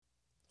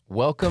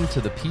Welcome to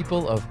the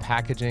People of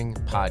Packaging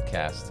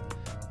podcast,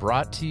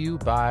 brought to you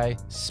by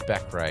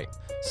SpecRite.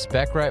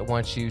 SpecRite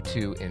wants you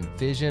to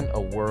envision a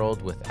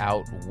world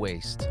without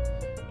waste.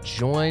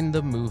 Join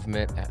the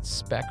movement at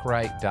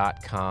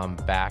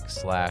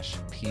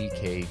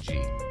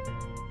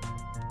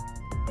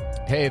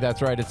specrite.com/PKG. Hey,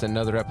 that's right. It's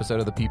another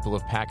episode of the People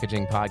of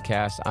Packaging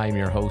podcast. I'm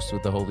your host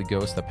with the Holy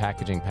Ghost, the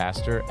packaging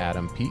pastor,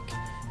 Adam Peak.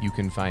 You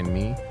can find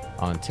me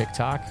on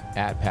TikTok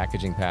at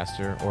Packaging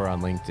Pastor or on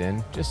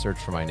LinkedIn. Just search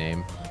for my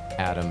name,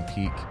 Adam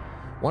Peak.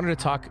 Wanted to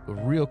talk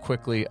real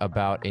quickly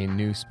about a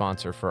new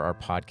sponsor for our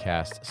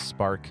podcast,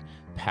 Spark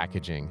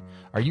Packaging.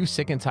 Are you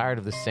sick and tired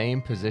of the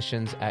same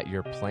positions at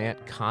your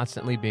plant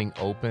constantly being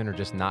open or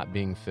just not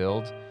being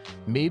filled?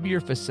 Maybe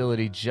your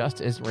facility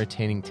just isn't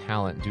retaining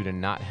talent due to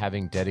not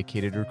having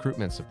dedicated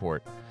recruitment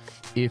support.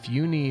 If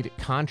you need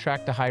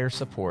contract to hire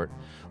support,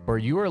 or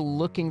you are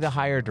looking to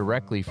hire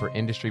directly for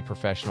industry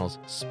professionals,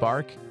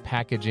 Spark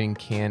Packaging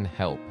can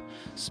help.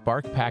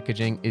 Spark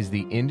Packaging is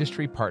the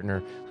industry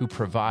partner who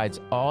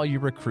provides all your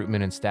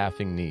recruitment and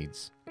staffing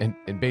needs. And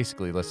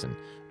basically, listen,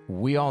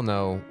 we all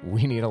know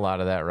we need a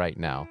lot of that right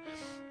now.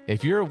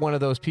 If you're one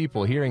of those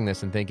people hearing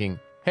this and thinking,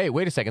 hey,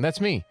 wait a second,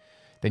 that's me,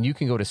 then you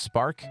can go to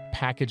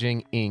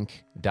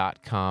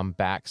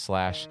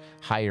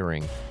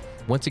sparkpackaginginc.com/hiring.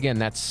 Once again,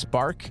 that's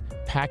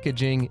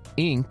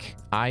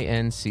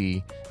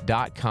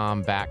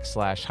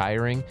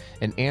sparkpackaginginc.com/hiring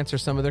and answer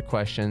some of their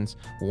questions.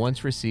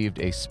 Once received,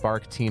 a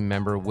Spark team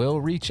member will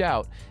reach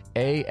out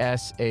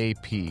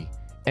ASAP.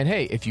 And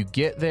hey, if you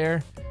get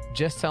there,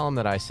 just tell them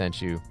that I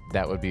sent you.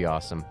 That would be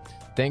awesome.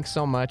 Thanks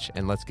so much,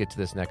 and let's get to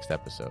this next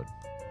episode.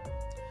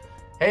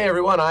 Hey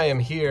everyone, I am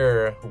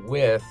here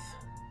with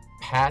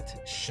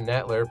Pat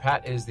Schnettler.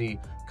 Pat is the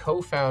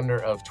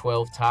co-founder of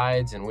 12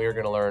 Tides, and we're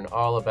going to learn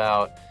all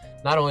about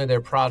not only their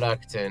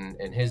product and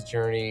his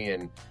journey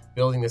and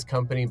building this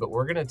company, but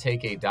we're going to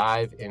take a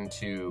dive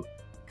into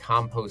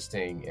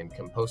composting and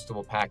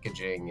compostable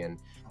packaging and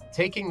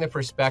taking the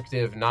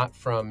perspective not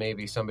from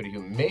maybe somebody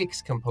who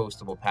makes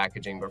compostable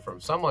packaging, but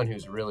from someone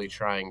who's really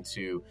trying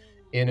to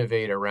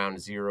innovate around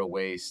zero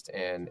waste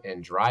and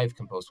drive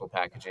compostable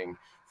packaging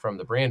from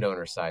the brand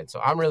owner side.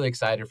 So I'm really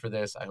excited for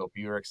this. I hope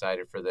you're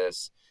excited for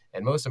this.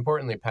 And most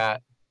importantly,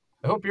 Pat,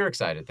 I hope you're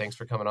excited. Thanks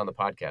for coming on the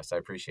podcast. I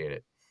appreciate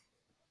it.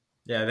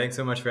 Yeah, thanks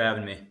so much for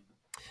having me.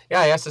 Yeah,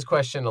 I asked this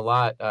question a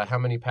lot. How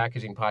many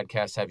packaging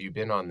podcasts have you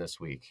been on this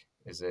week?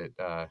 Is this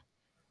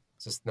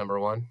number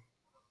one?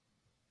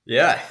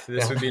 Yeah,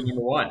 this would be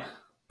number one.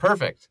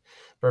 Perfect.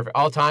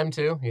 All time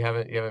too? You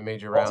haven't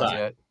made your rounds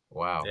yet?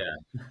 Wow. Yeah.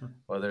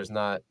 Well, there's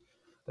not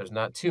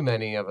too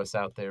many of us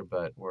out there,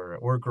 but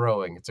we're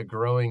growing. It's a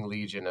growing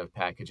legion of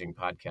packaging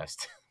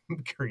podcast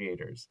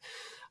creators.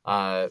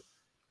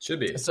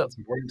 Should be. So, it's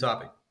an important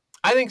topic.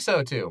 I think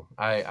so too.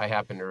 I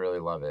happen to really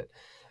love it.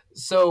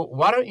 So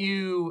why don't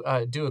you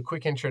do a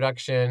quick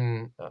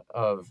introduction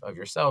of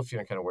yourself,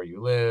 kind of where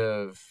you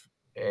live,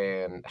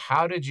 and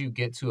how did you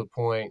get to a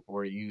point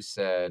where you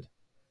said,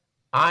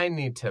 I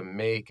need to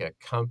make a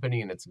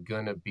company and it's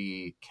going to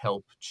be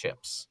kelp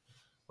chips?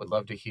 Would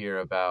love to hear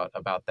about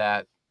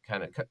that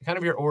kind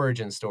of your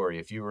origin story.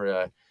 If you were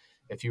a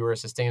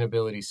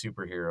sustainability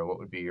superhero, what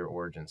would be your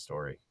origin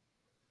story?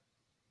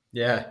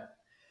 Yeah.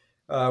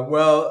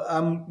 Well,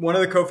 I'm one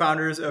of the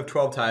co-founders of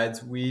 12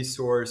 Tides. We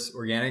source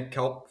organic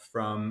kelp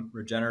from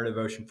regenerative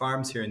ocean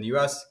farms here in the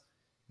U.S.,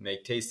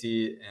 make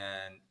tasty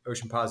and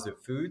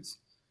ocean-positive foods.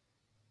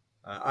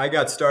 I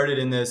got started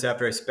in this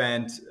after I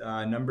spent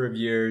a number of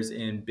years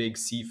in big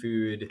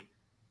seafood.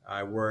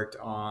 I worked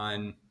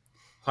on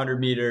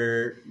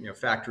 100-meter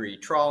factory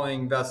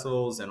trawling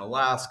vessels in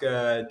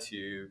Alaska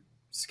to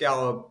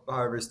scallop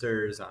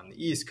harvesters on the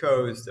East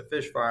Coast, a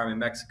fish farm in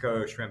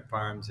Mexico, shrimp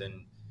farms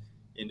in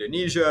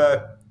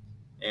Indonesia,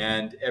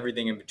 and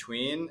everything in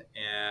between.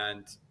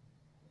 And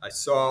I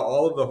saw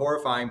all of the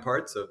horrifying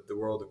parts of the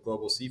world of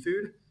global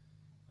seafood,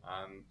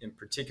 in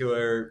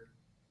particular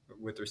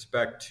with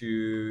respect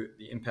to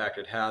the impact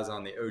it has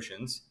on the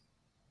oceans.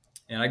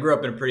 And I grew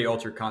up in a pretty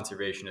ultra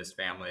conservationist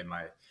family.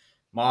 My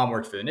mom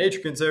worked for the Nature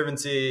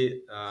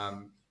Conservancy,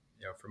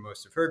 for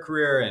most of her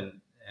career,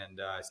 and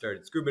I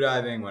started scuba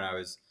diving when I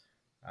was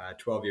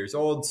 12 years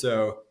old.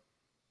 So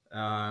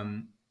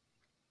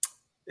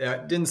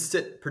it didn't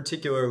sit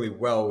particularly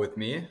well with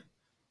me.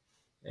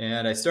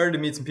 And I started to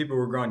meet some people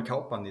who were growing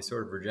kelp on these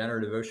sort of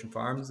regenerative ocean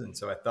farms. And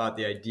so I thought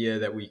the idea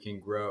that we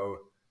can grow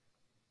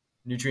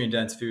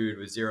nutrient-dense food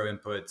with zero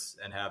inputs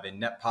and have a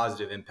net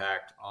positive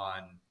impact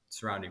on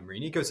surrounding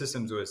marine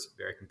ecosystems was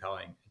very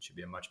compelling. It should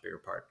be a much bigger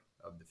part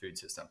of the food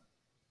system.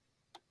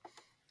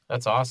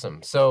 That's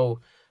awesome. So,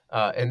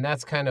 and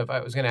that's kind of, I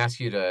was going to ask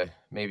you to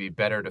maybe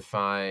better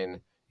define,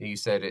 you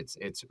said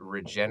it's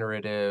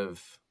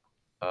regenerative.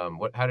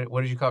 What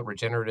did you call it?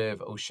 Regenerative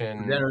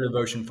ocean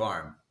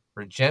farm.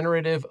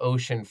 Regenerative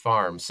ocean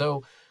farm.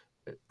 So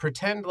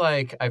pretend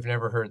like I've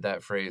never heard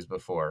that phrase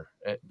before,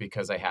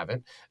 because I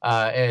haven't.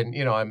 And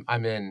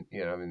I'm in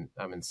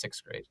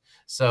sixth grade.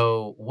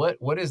 So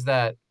what is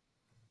that?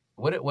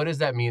 What does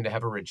that mean to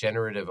have a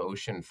regenerative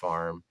ocean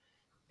farm?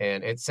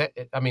 And it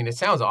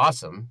sounds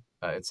awesome.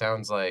 It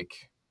sounds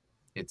like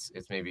it's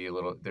maybe a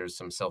little, there's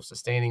some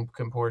self-sustaining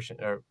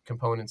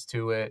components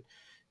to it.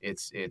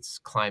 It's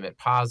climate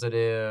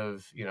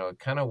positive.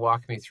 Kind of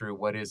walk me through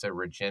what is a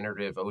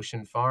regenerative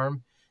ocean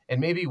farm,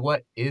 and maybe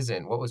what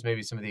isn't. What was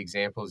maybe some of the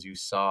examples you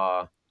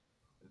saw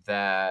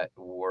that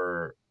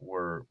were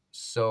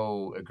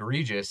so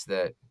egregious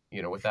that,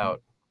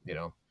 without,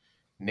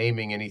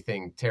 naming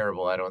anything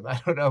terrible, I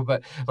don't know,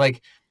 but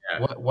like,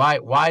 Yeah.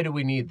 why do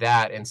we need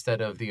that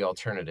instead of the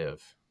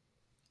alternative?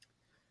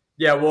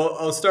 Yeah, well,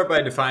 I'll start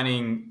by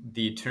defining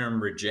the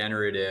term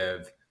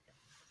regenerative,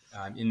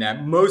 in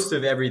that most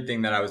of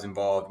everything that I was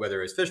involved,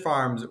 whether it's fish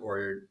farms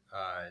or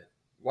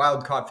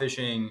wild caught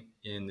fishing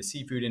in the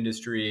seafood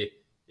industry,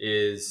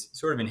 is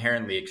sort of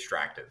inherently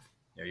extractive.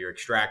 You're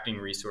extracting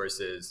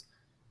resources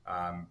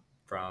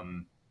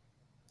from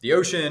the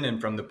ocean and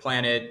from the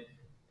planet,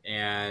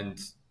 and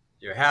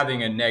you're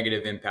having a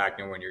negative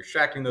impact. And when you're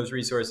extracting those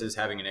resources,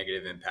 having a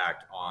negative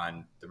impact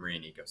on the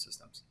marine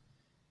ecosystems.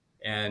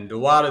 And a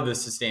lot of the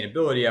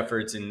sustainability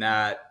efforts in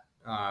that,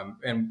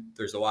 and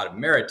there's a lot of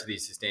merit to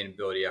these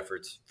sustainability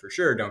efforts for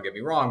sure, don't get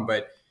me wrong,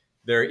 but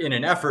they're in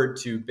an effort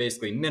to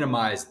basically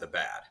minimize the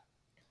bad.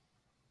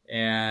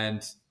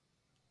 And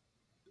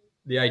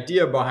the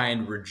idea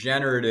behind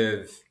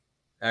regenerative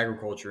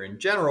agriculture in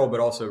general, but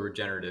also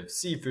regenerative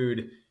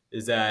seafood,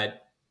 is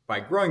that by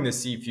growing the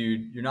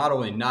seafood, you're not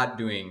only not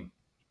doing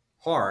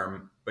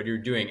harm, but you're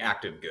doing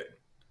active good.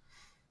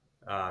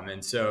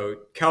 And so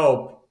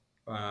kelp,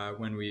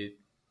 when we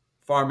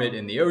farm it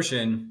in the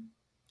ocean,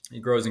 it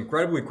grows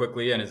incredibly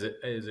quickly, and as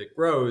it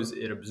grows,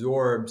 it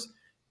absorbs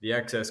the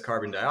excess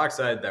carbon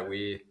dioxide that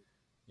we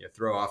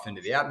throw off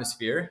into the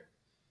atmosphere.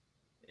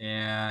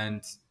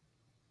 And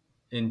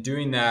in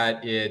doing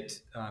that,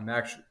 it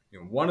actually,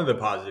 one of the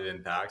positive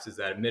impacts is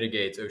that it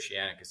mitigates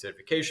oceanic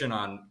acidification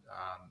on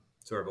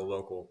sort of a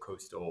local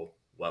coastal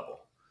level.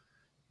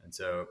 And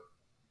so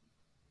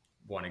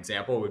one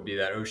example would be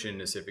that ocean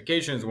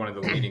acidification is one of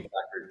the leading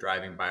factors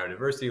driving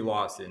biodiversity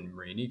loss in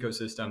marine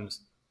ecosystems.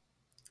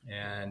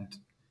 And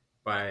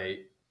by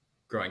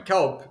growing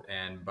kelp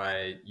and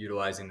by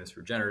utilizing this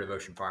regenerative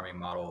ocean farming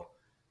model,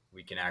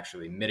 we can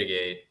actually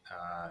mitigate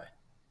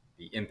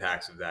the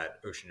impacts of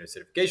that ocean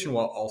acidification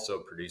while also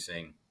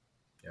producing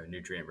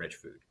nutrient-rich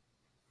food.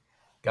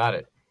 Got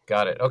it.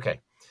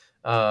 Okay.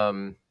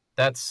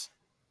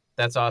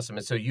 That's awesome.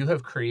 And so you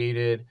have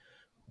created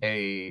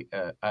a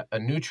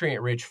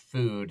nutrient-rich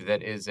food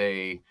that is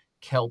a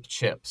kelp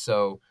chip.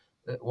 So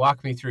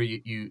walk me through.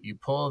 You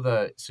pull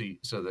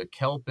so the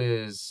kelp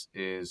is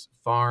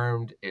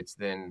farmed. It's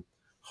then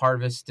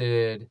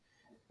harvested,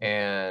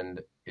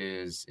 and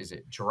is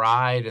it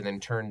dried and then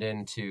turned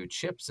into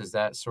chips? Is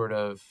that sort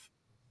of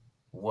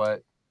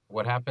what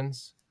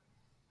happens?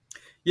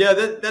 Yeah,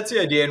 that's the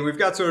idea. And we've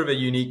got sort of a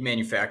unique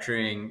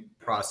manufacturing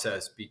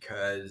process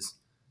because,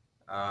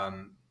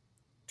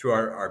 to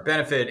our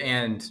benefit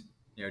and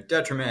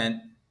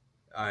detriment,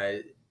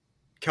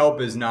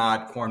 kelp is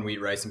not corn, wheat,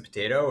 rice, and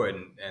potato,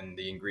 and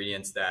the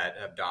ingredients that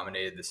have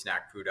dominated the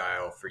snack food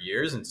aisle for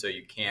years. And so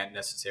you can't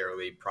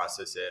necessarily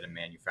process it and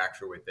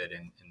manufacture with it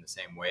in the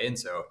same way. And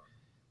so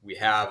we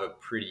have a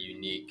pretty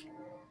unique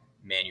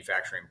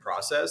manufacturing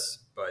process,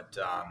 but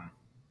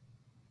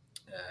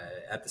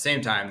at the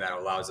same time, that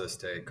allows us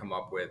to come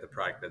up with a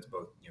product that's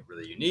both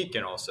really unique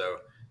and also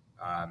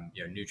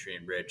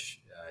nutrient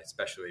rich,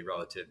 especially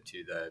relative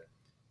to the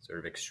sort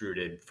of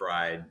extruded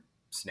fried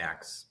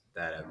snacks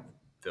that have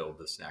filled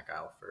the snack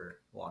aisle for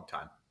a long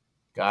time.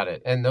 Got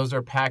it. And those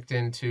are packed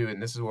into,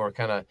 and this is where we're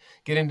kind of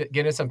get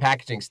into some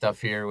packaging stuff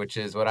here, which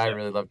is what I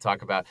really love to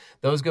talk about.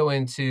 Those go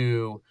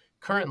into,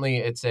 currently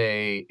it's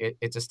a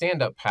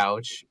stand-up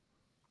pouch.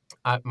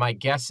 My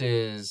guess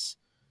is,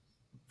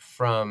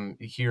 from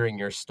hearing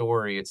your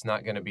story, it's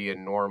not going to be a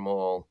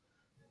normal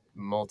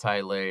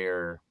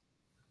multi-layer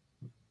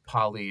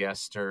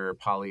polyester,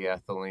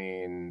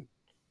 polyethylene,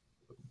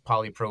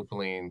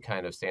 polypropylene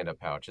kind of stand-up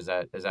pouch. Is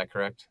that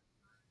correct?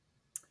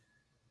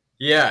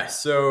 Yeah.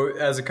 So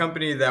as a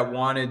company that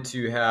wanted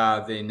to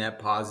have a net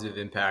positive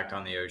impact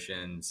on the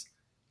oceans,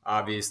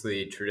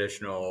 obviously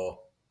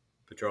traditional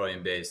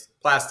petroleum-based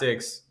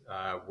plastics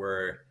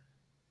were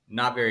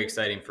not very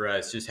exciting for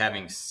us, just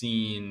having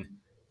seen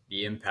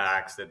the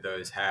impacts that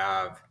those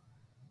have,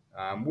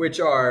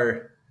 which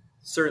are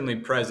certainly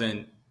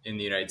present in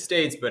the United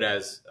States. But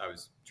as I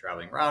was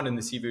traveling around in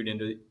the seafood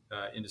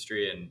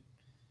industry and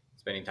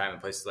spending time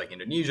in places like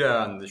Indonesia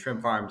on the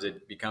shrimp farms,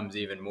 it becomes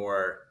even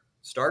more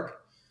stark.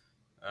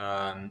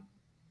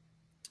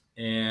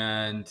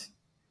 And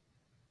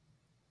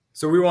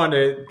so we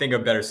wanted to think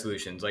of better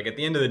solutions. Like, at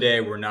the end of the day,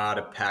 we're not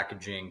a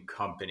packaging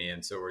company.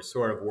 And so we're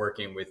sort of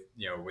working with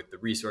the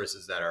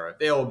resources that are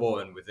available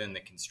and within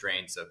the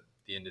constraints of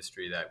the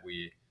industry that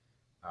we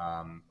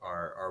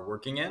are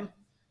working in.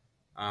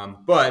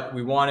 But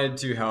we wanted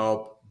to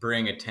help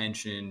bring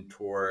attention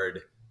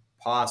toward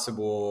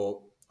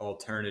possible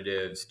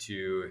alternatives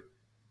to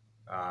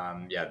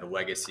the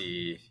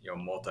legacy,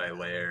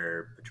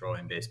 multi-layer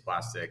petroleum-based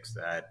plastics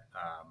that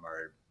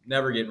are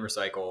never getting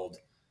recycled,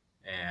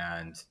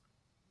 and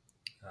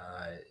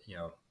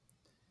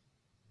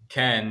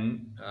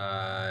can,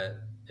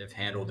 if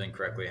handled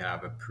incorrectly,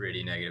 have a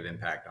pretty negative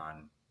impact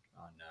on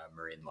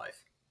marine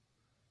life.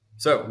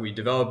 So we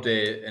developed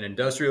an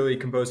industrially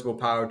compostable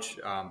pouch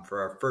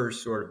for our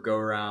first sort of go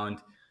around.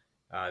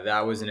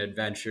 That was an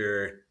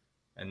adventure,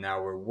 and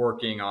now we're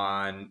working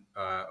on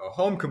a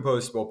home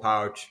compostable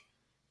pouch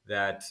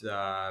that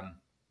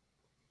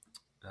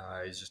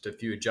is just a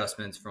few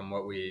adjustments from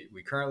what we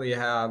currently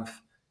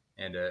have,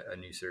 and a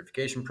new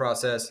certification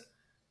process.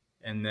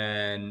 And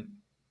then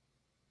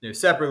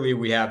separately,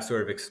 we have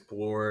sort of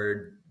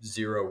explored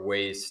zero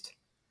waste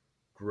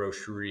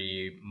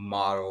grocery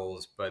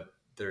models, but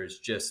there's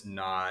just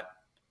not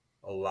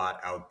a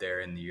lot out there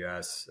in the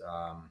US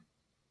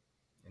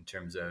in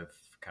terms of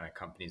kind of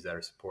companies that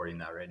are supporting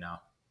that right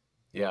now.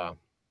 Yeah,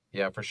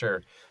 for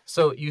sure.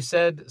 So you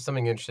said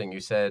something interesting.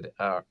 You said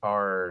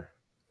our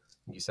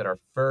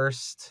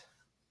first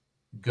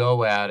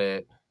go at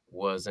it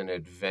was an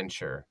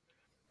adventure.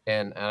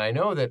 And I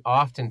know that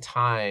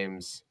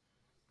oftentimes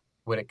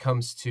when it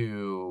comes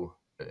to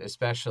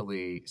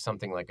especially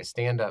something like a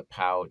stand-up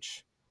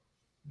pouch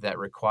that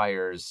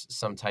requires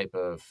some type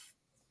of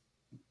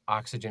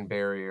oxygen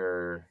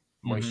barrier,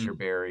 moisture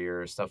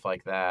barrier, stuff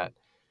like that,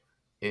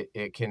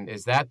 it can,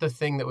 is that the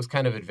thing that was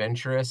kind of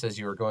adventurous as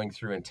you were going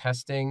through and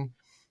testing?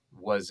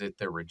 Was it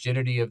the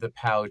rigidity of the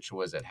pouch?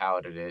 Was it how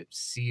did it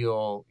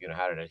seal?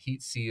 How did it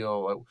heat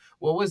seal?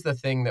 What was the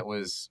thing that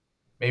was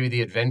maybe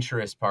the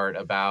adventurous part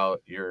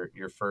about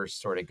your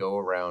first sort of go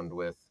around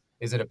with?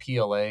 Is it a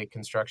PLA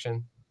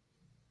construction?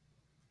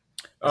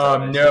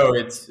 No,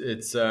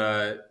 it's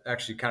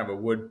actually kind of a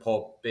wood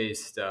pulp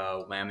based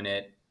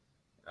laminate.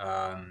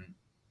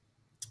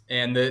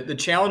 And the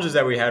challenges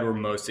that we had were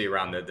mostly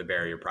around the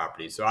barrier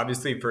properties. So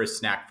obviously for a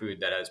snack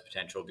food that has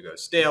potential to go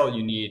stale,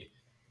 you need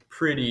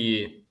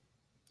pretty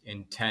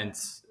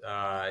intense,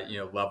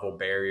 level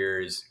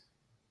barriers.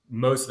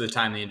 Most of the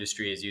time the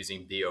industry is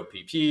using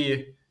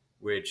BOPP,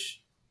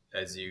 which,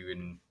 as you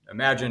can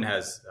imagine,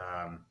 has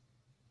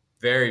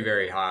very,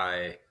 very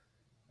high,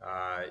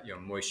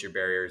 moisture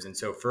barriers. And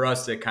so for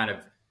us to kind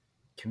of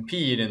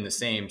compete in the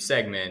same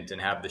segment and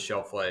have the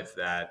shelf life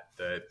that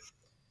the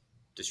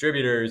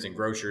distributors and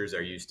grocers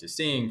are used to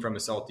seeing from a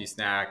salty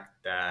snack,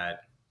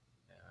 that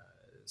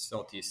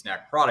salty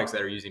snack products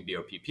that are using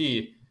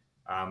BOPP,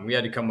 we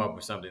had to come up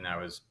with something that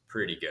was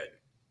pretty good.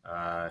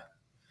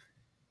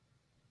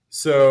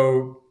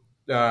 So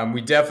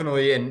we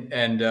definitely,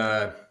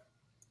 and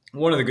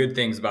one of the good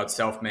things about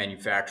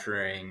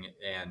self-manufacturing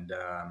and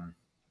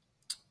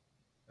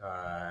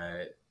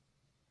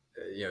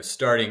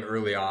starting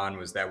early on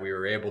was that we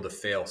were able to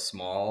fail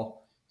small.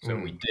 So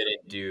we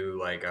didn't do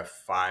like a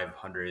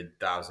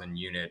 500,000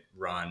 unit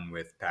run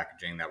with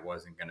packaging that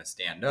wasn't going to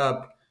stand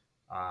up.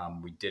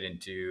 We didn't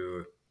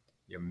do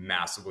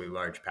massively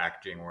large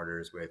packaging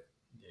orders with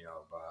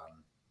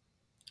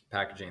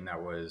packaging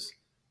that was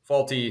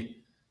faulty,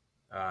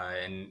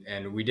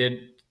 and we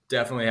did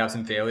definitely have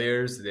some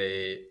failures.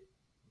 They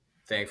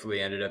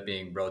thankfully ended up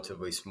being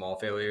relatively small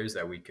failures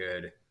that we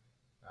could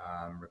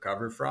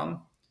recover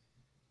from.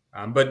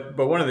 But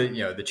one of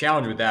the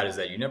challenge with that is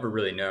that you never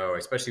really know,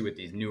 especially with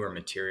these newer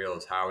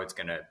materials, how it's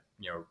going to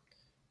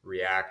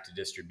react to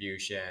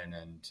distribution,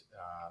 and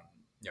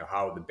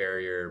how the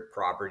barrier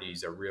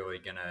properties are really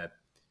going to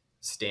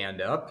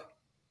stand up,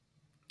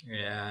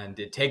 and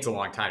it takes a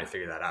long time to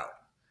figure that out.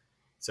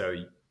 So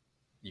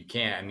you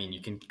can't. I mean,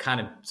 you can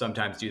kind of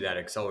sometimes do that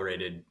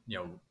accelerated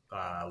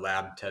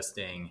lab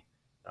testing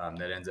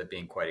that ends up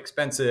being quite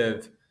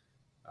expensive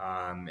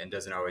and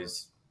doesn't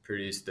always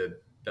produce the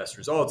best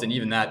results, and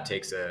even that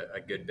takes a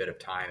good bit of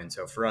time. And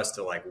so for us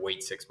to like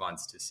wait 6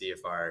 months to see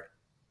if our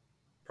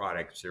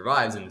product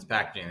survives in this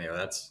packaging,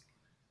 that's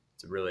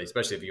really,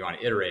 especially if you want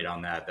to iterate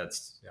on that,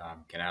 that's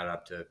can add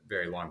up to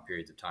very long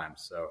periods of time.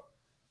 So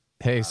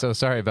hey, so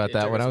sorry about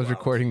that. When I was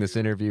recording this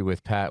interview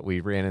with Pat, we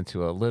ran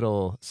into a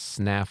little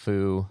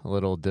snafu, a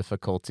little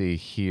difficulty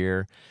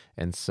here,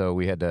 and so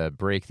we had to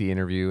break the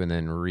interview and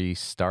then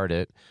restart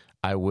it.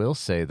 I will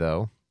say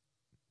though,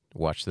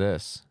 watch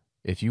this.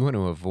 If you want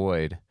to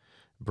avoid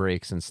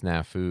breaks and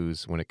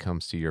snafus when it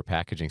comes to your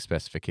packaging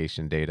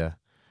specification data,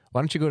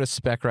 why don't you go to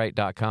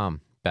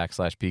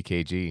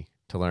specwrite.com/PKG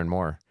to learn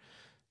more.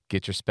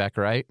 Get your spec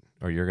right,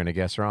 or you're going to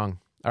guess wrong.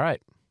 All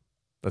right,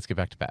 let's get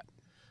back to Pat.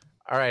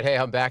 All right, hey,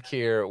 I'm back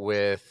here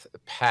with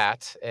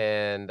Pat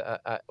and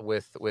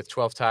with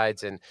 12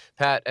 Tides. And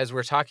Pat, as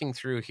we're talking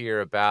through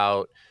here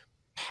about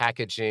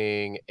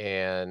packaging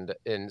and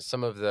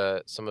some of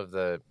the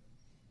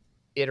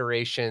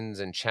iterations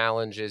and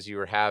challenges you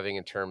were having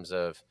in terms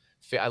of,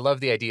 I love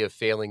the idea of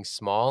failing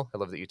small. I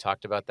love that you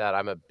talked about that.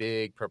 I'm a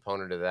big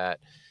proponent of that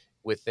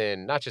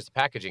within not just the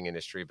packaging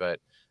industry, but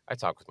I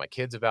talk with my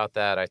kids about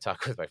that. I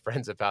talk with my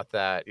friends about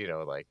that,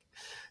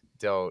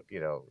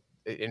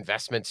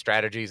 investment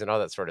strategies and all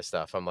that sort of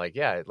stuff. I'm like,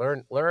 yeah,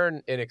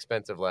 learn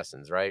inexpensive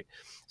lessons, right?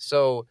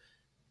 So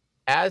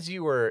as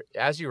you were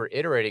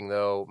iterating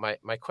though,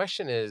 my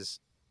question is,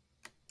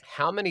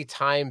 how many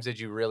times did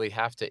you really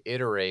have to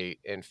iterate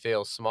and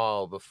fail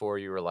small before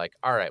you were like,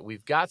 all right,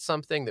 we've got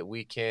something that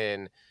we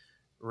can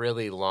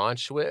really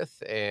launch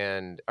with?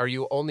 And are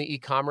you only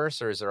e-commerce,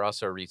 or is there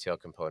also a retail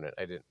component?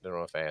 Don't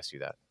know if I asked you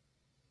that.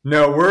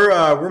 No,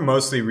 we're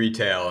mostly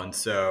retail, and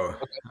so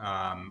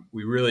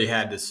we really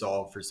had to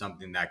solve for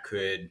something that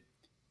could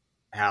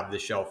have the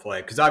shelf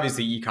life, because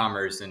obviously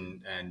e-commerce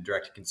and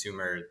direct to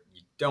consumer,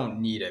 you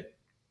don't need an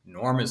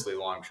enormously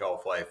long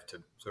shelf life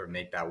to sort of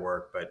make that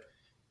work. But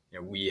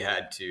we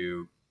had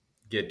to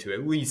get to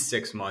at least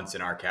 6 months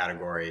in our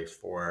category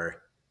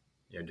for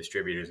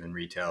distributors and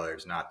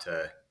retailers not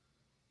to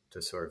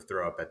sort of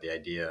throw up at the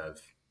idea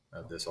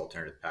of this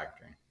alternative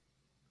packaging.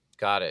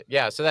 Got it.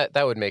 Yeah, so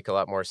that would make a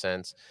lot more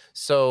sense.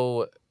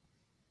 So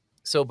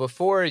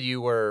before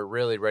you were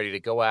really ready to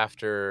go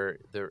after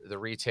the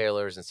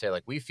retailers and say,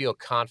 like, we feel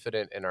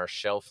confident in our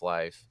shelf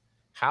life,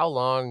 how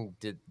long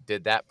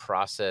did that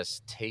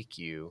process take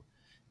you?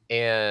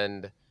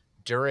 And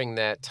during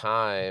that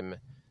time,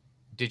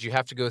 did you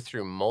have to go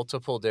through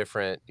multiple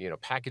different,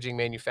 packaging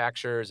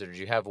manufacturers, or did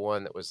you have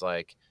one that was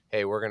like,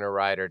 hey, we're going to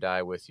ride or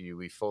die with you.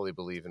 We fully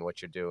believe in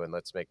what you're doing.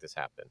 Let's make this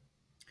happen.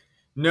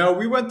 No,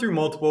 we went through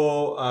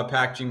multiple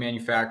packaging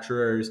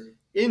manufacturers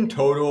in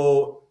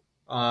total.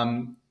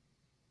 And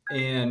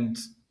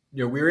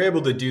we were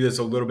able to do this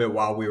a little bit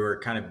while we were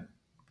kind of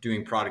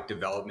doing product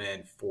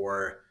development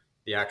for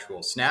the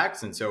actual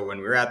snacks. And so when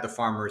we were at the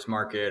farmers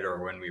market,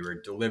 or when we were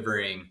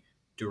delivering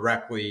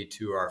directly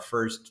to our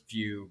first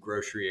few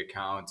grocery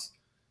accounts,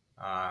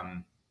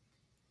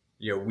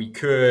 we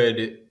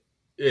could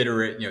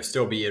iterate,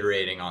 still be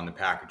iterating on the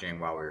packaging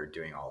while we were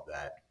doing all of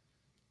that.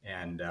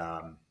 And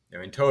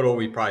in total,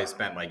 we probably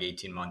spent like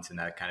 18 months in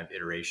that kind of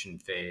iteration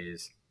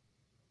phase.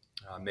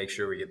 Make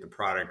sure we get the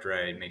product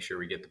right, make sure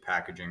we get the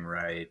packaging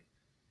right.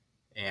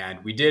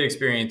 And we did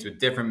experience with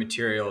different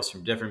materials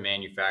from different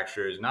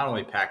manufacturers, not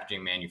only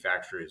packaging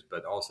manufacturers,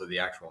 but also the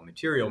actual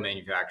material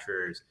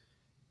manufacturers,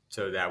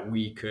 so that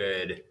we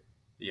could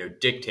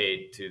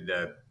dictate to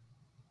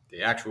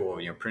the actual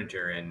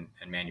printer and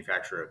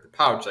manufacturer of the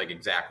pouch, like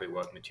exactly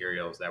what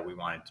materials that we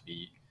wanted to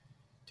be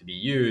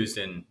used.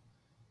 And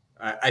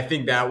I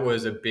think that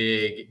was a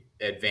big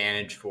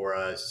advantage for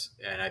us.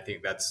 And I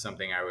think that's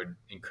something I would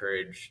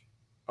encourage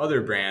other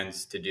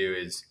brands to do,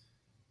 is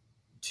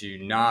to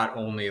not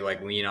only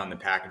like lean on the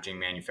packaging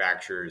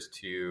manufacturers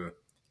to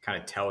kind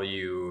of tell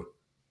you,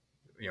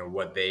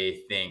 what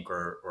they think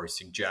or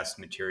suggest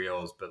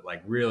materials, but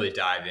like really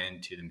dive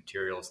into the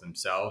materials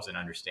themselves and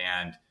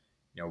understand,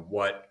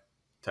 what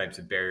types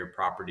of barrier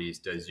properties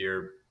does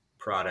your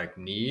product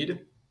need,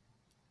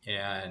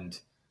 and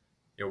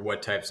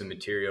what types of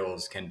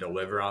materials can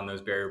deliver on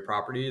those barrier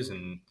properties.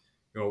 And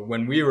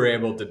when we were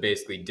able to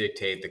basically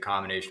dictate the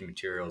combination of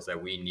materials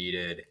that we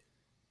needed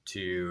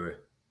to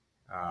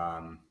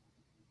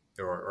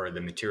or the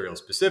materials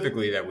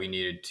specifically that we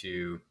needed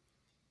to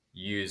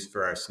use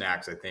for our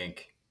snacks, I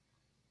think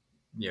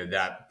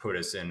that put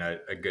us in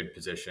a good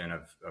position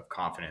of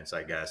confidence,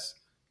 I guess,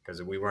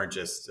 because we weren't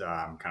just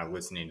kind of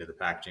listening to the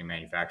packaging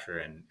manufacturer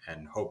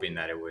and hoping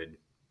that it would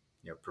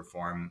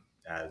perform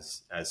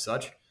as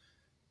such.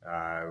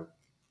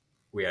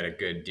 We had a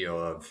good deal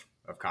of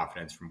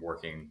confidence from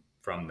working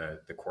from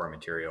the core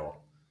material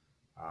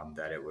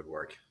that it would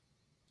work.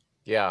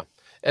 Yeah,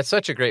 it's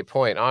such a great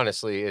point.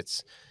 Honestly,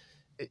 it's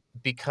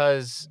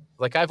because,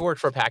 like, I've worked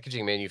for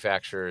packaging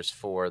manufacturers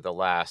for the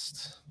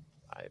last,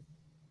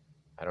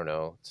 I don't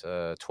know, it's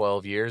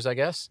 12 years, I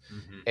guess.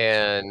 Mm-hmm.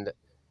 And,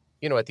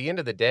 at the end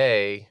of the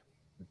day,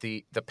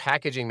 the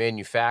packaging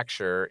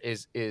manufacturer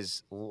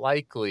is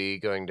likely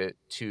going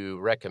to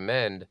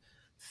recommend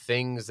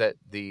things that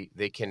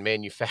they can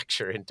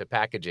manufacture into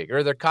packaging,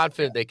 or they're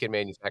confident they can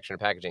manufacture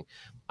into packaging.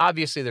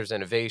 Obviously, there's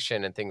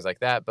innovation and things like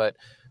that, but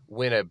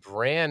when a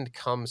brand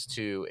comes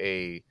to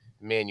a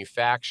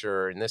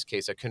manufacturer, in this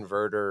case, a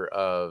converter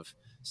of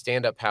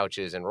stand-up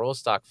pouches and roll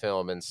stock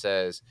film, and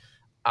says,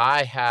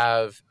 I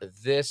have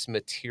this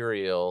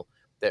material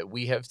that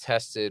we have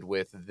tested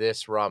with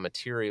this raw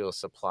material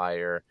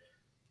supplier,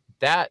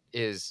 that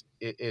is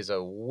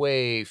a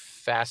way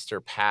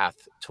faster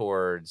path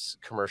towards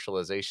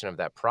commercialization of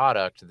that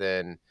product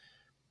than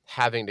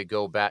having to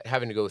go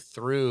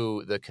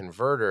through the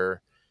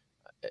converter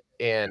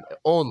and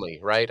only,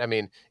 right? I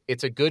mean,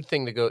 it's a good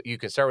thing to go. You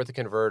can start with the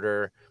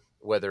converter,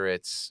 whether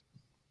it's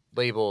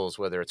labels,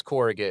 whether it's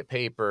corrugate,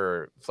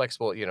 paper,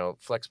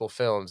 flexible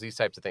films, these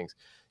types of things.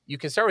 You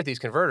can start with these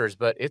converters,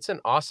 but it's an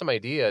awesome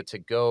idea to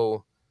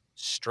go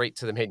straight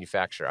to the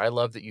manufacturer. I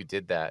love that you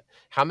did that.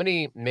 How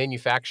many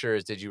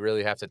manufacturers did you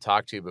really have to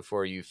talk to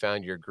before you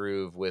found your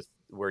groove with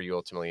where you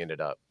ultimately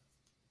ended up?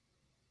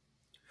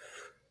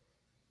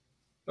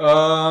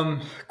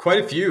 Quite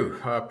a few,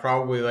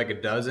 probably like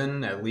a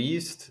dozen at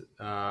least.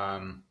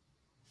 A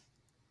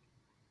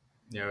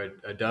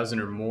dozen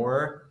or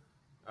more.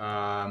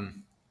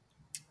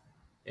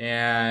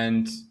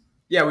 And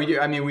yeah, we do.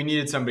 I mean, we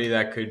needed somebody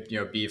that could,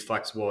 be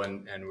flexible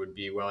and would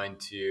be willing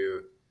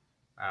to,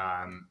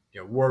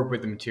 work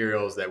with the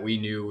materials that we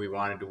knew we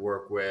wanted to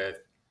work with.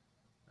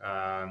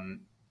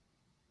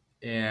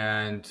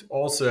 And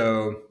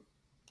also,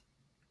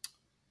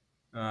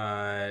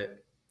 uh,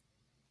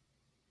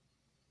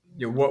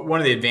 one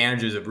of the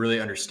advantages of really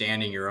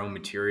understanding your own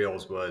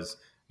materials was,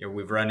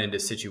 we've run into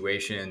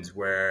situations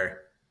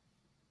where,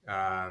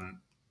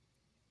 um,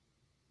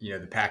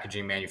 the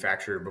packaging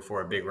manufacturer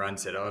before a big run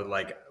said, "Oh,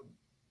 like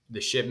the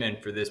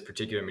shipment for this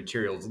particular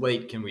material is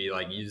late. Can we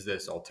like use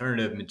this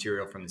alternative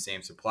material from the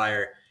same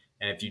supplier?"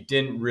 And if you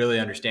didn't really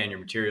understand your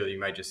material, you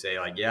might just say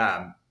like, "Yeah,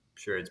 I'm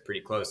sure it's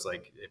pretty close.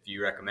 Like if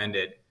you recommend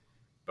it."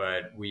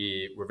 But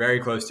we were very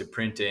close to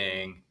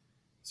printing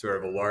sort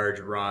of a large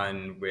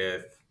run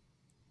with,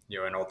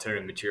 an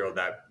alternative material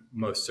that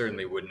most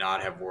certainly would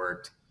not have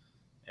worked.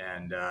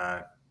 And,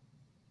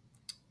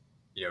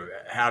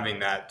 having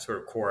that sort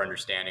of core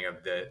understanding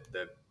of the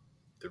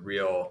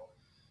real,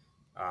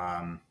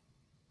 um,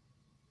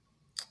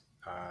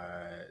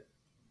 uh,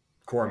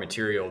 core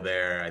material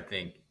there, I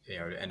think,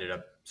 ended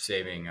up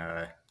saving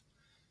us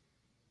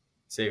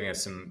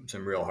some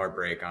real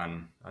heartbreak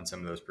on some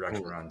of those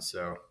production runs.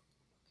 So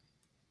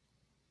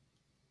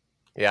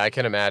Yeah, I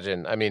can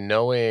imagine. I mean,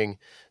 knowing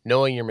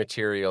your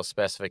material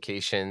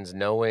specifications,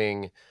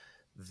 knowing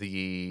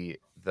the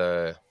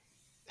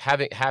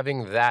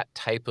having that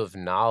type of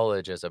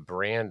knowledge as a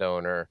brand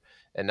owner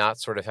and not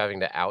sort of having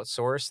to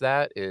outsource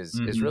that is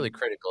really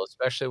critical,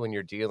 especially when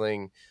you're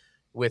dealing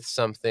with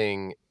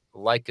something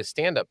like a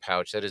stand-up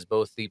pouch that is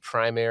both the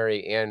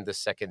primary and the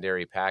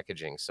secondary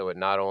packaging. So it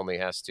not only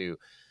has to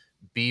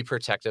be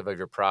protective of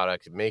your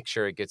product, make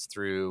sure it gets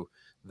through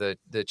the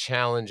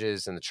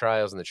challenges and the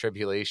trials and the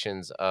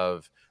tribulations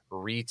of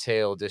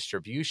retail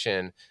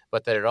distribution,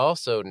 but that it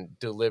also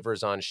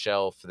delivers on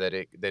shelf, that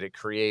it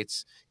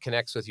creates,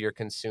 connects with your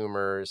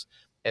consumers,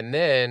 and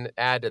then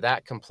add to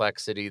that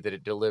complexity that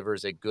it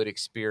delivers a good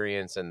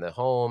experience in the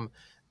home,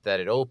 that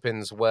it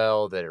opens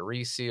well, that it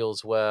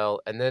reseals well,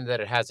 and then that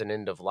it has an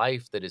end of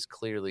life that is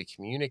clearly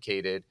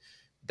communicated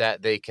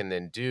that they can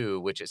then do,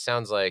 which it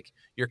sounds like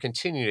you're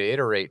continuing to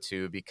iterate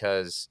to,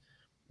 because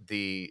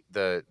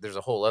there's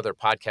a whole other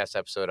podcast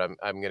episode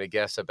I'm going to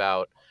guess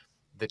about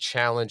the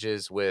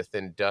challenges with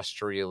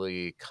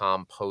industrially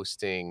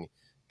composting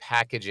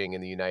packaging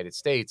in the United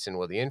States, and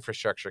will the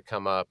infrastructure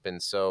come up.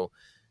 And so,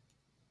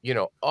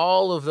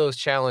 all of those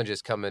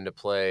challenges come into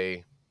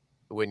play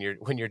when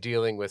you're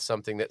dealing with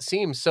something that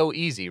seems so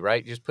easy,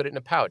 right? You just put it in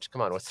a pouch.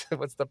 Come on,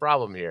 what's the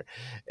problem here?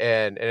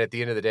 And at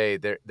the end of the day,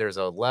 there's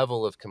a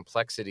level of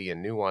complexity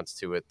and nuance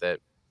to it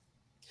that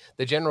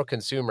the general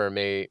consumer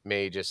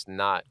may just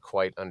not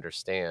quite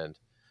understand,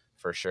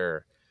 for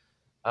sure.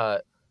 Uh,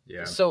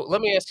 yeah, so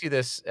let me ask you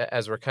this,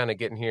 as we're kind of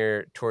getting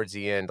here towards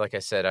the end. Like I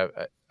said,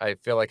 I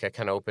feel like I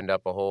kind of opened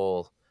up a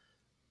whole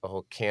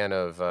can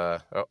of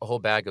a whole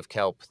bag of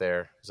kelp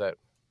there. Is that,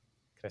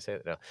 can I say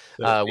that? No.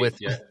 so to speak, With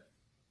yeah,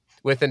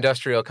 with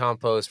industrial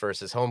compost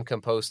versus home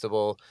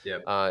compostable.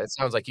 yep. It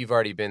sounds like you've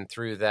already been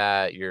through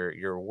that.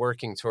 You're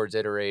working towards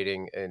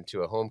iterating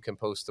into a home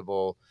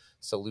compostable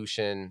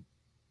solution.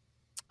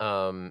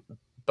 Um,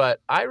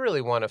 but I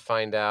really want to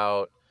find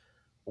out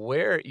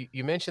where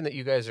you mentioned that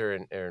you guys are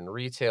in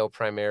retail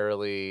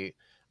primarily.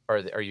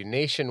 Are you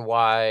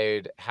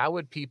nationwide? How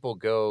would people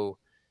go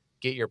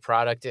get your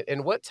product?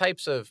 And what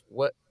types of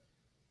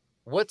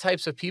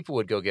people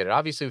would go get it?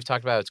 Obviously, we've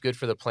talked about it's good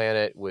for the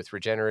planet with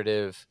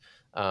regenerative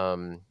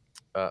um,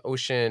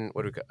 ocean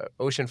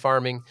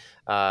farming.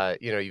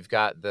 You've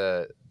got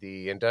the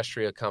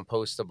industrial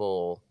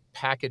compostable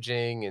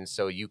packaging, and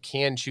so you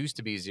can choose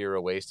to be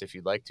zero waste if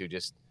you'd like to.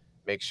 Just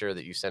make sure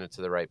that you send it to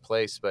the right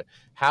place. But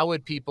how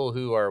would people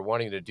who are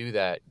wanting to do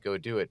that go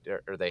do it?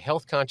 Are they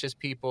health conscious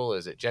people?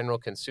 Is it general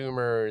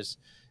consumers?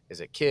 Is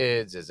it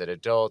kids? Is it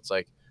adults?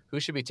 Like, who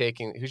should be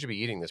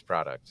eating this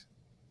product?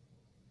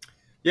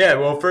 Yeah,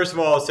 well, first of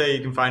all, I'll say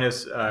you can find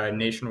us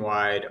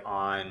nationwide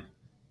on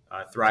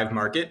Thrive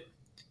Market,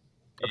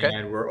 Okay.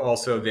 and we're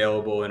also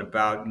available in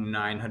about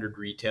 900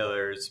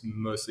 retailers,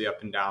 mostly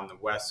up and down the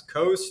West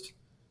Coast,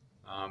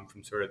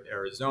 from sort of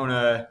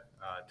Arizona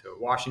to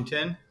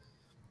Washington.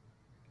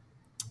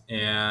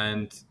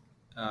 And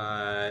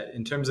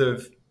in terms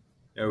of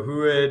who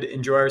would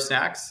enjoy our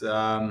snacks,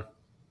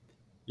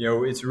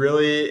 it's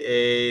really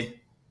a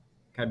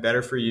kind of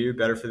better for you,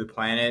 better for the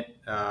planet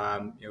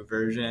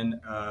version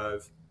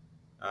of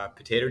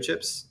potato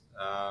chips.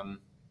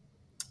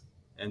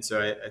 And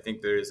so I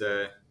think there's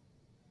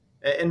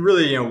and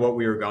really, what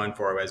we were going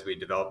for as we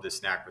developed this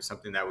snack was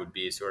something that would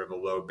be sort of a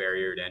low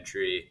barrier to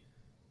entry,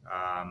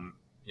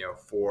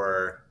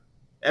 for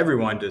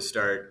everyone to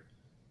start,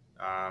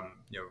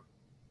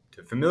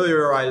 to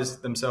familiarize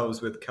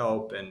themselves with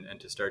kelp and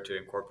to start to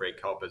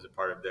incorporate kelp as a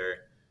part of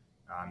their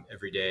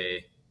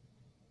everyday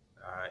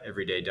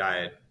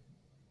diet,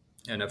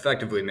 and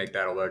effectively make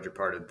that a larger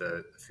part of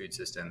the food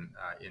system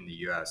in the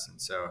U.S.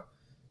 And so,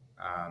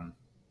 um,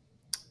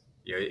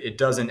 it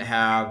doesn't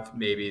have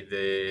maybe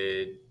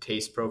the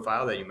taste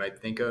profile that you might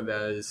think of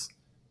as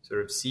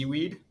sort of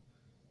seaweed.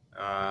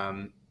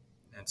 And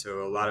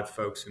so a lot of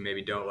folks who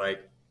maybe don't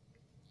like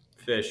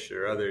fish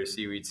or other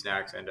seaweed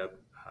snacks end up,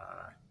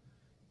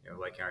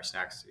 liking our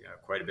snacks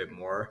quite a bit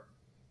more.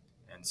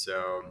 And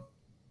so,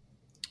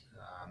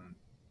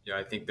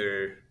 I think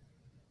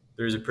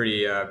there's a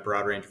pretty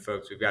broad range of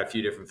folks. We've got a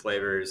few different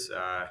flavors.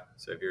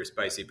 So if you're a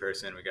spicy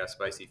person, we got a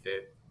spicy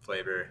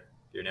flavor.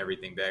 If you're an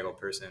everything bagel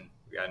person,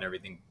 we got an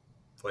everything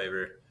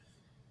flavor.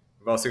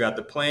 We've also got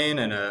the plain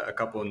and a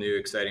couple of new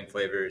exciting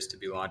flavors to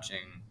be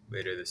launching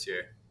later this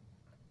year.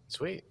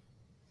 Sweet.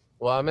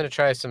 Well, I'm going to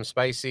try some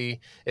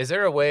spicy. Is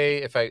there a way,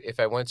 if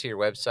I went to your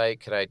website,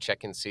 could I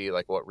check and see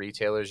like what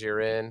retailers you're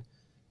in,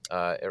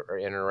 or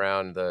in and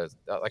around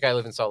like I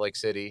live in Salt Lake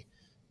City,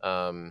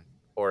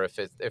 or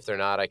if they're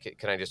not,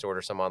 can I just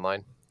order some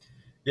online?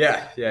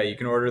 Yeah, you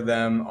can order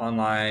them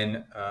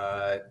online,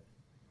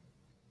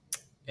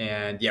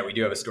 and we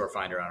do have a store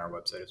finder on our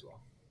website as well.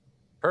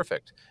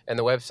 Perfect. And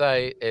the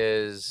website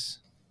is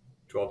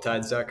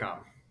 12tides.com.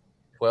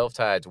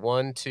 12tides,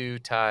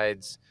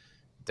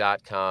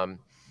 12tides.com.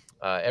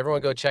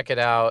 Everyone go check it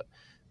out.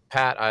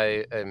 Pat,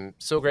 I am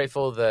so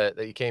grateful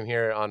that you came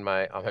here on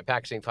my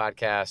packaging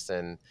podcast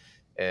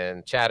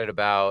and chatted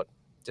about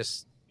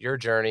just your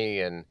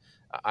journey. And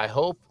my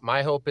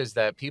hope is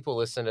that people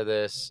listen to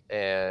this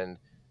and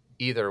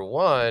either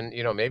one,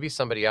 maybe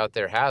somebody out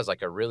there has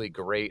like a really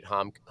great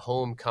home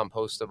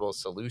compostable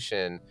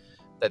solution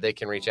that they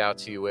can reach out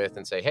to you with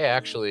and say, hey,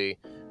 actually,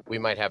 we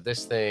might have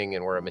this thing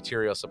and we're a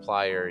material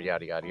supplier,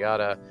 yada, yada,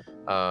 yada.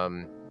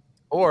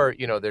 Or,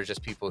 there's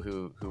just people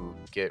who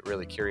get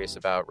really curious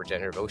about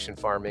regenerative ocean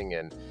farming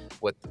and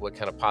what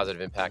kind of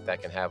positive impact that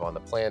can have on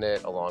the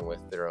planet along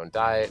with their own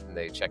diet, and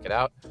they check it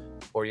out.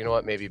 Or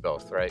maybe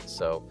both, right?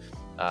 So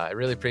I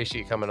really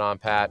appreciate you coming on,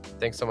 Pat.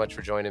 Thanks so much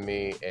for joining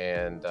me,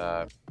 and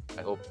I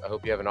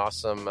hope you have an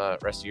awesome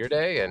rest of your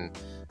day and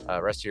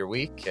rest of your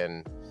week,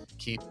 and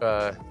keep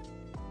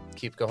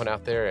going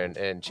out there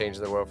and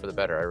changing the world for the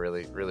better. I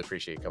really, really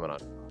appreciate you coming on.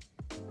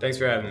 Thanks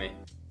for having me.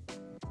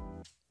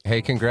 Hey,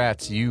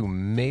 congrats. You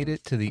made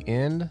it to the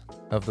end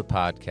of the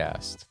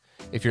podcast.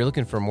 If you're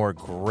looking for more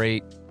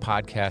great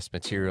podcast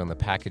material in the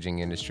packaging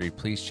industry,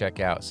 please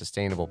check out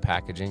Sustainable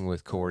Packaging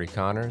with Corey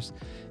Connors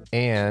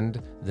and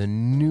the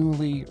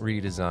newly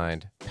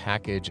redesigned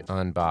Package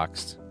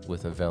Unboxed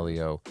with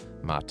Avelio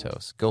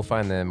Matos. Go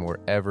find them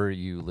wherever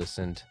you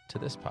listened to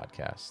this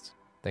podcast.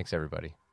 Thanks, everybody.